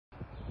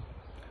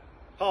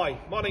Hi,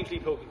 my name's Lee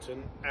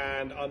Pilkington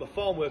and I'm a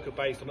farm worker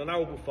based on an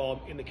arable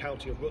farm in the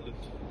county of Rutland.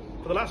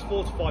 For the last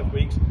 4 to 5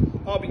 weeks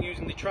I've been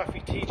using the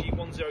Traffiglove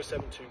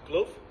TG1072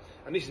 glove,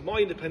 and this is my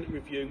independent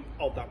review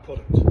of that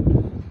product.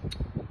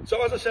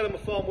 So as I said, I'm a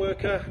farm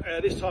worker.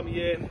 This time of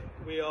year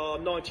we are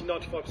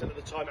 90-95% of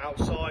the time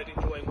outside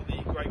enjoying what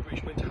the great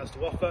British winter has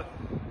to offer,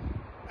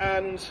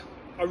 and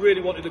I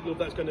really wanted a glove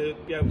that's going to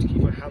be able to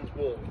keep my hands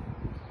warm.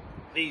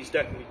 These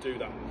definitely do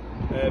that.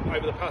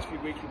 Over the past few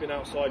weeks we've been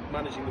outside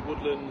managing the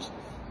woodlands,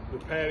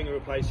 repairing and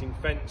replacing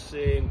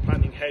fencing,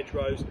 planting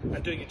hedgerows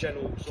and doing a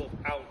general sort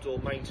of outdoor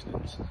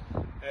maintenance.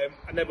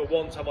 And never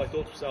once have I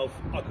thought to myself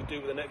I could do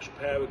with an extra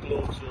pair of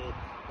gloves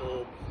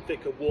or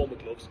thicker, warmer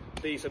gloves.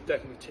 These have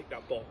definitely ticked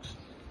that box.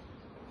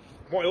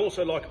 What I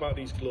also like about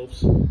these gloves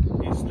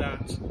is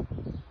that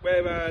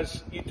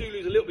whereas you do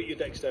lose a little bit of your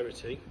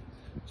dexterity,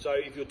 so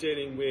if you're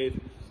dealing with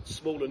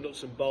smaller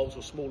nuts and bolts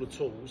or smaller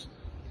tools,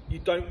 you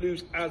don't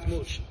lose as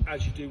much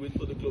as you do with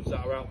other gloves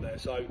that are out there.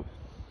 So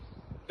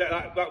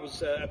that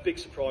was a big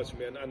surprise for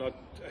me, and I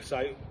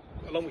say,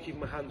 along with keeping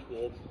my hands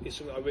warm, is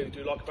something I really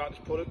do like about this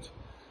product.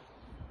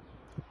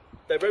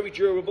 They're very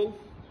durable.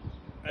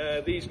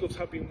 These gloves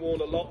have been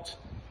worn a lot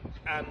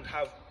and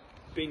have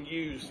been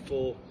used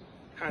for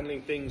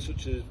handling things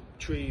such as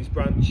trees,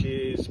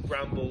 branches,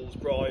 brambles,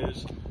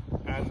 briars,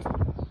 and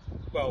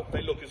well,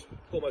 they look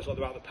almost like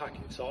they're out of the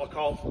packet, so I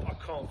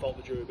can't fault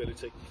the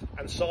durability.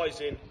 And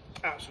sizing,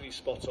 absolutely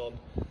spot on.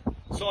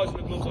 Sizing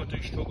the gloves I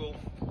do struggle,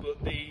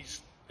 but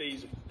these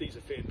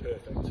are fitted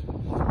perfect.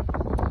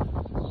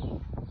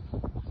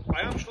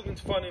 I am struggling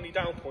to find any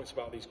down points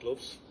about these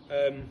gloves.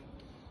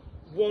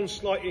 One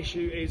slight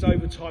issue is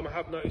over time I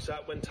have noticed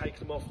that when taking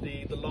them off,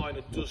 the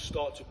liner does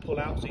start to pull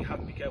out, so you have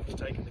to be careful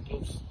taking the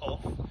gloves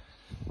off.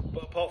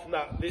 But apart from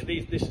that, this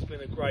has been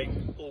a great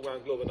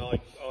all-round glove, and I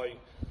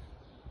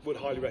would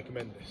highly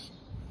recommend this.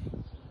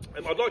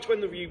 I'd like to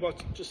end the review by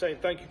just saying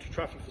thank you to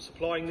Traffiglove for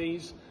supplying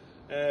these.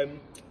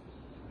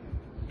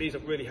 These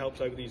have really helped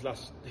over these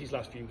last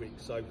few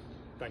weeks, so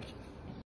thank you.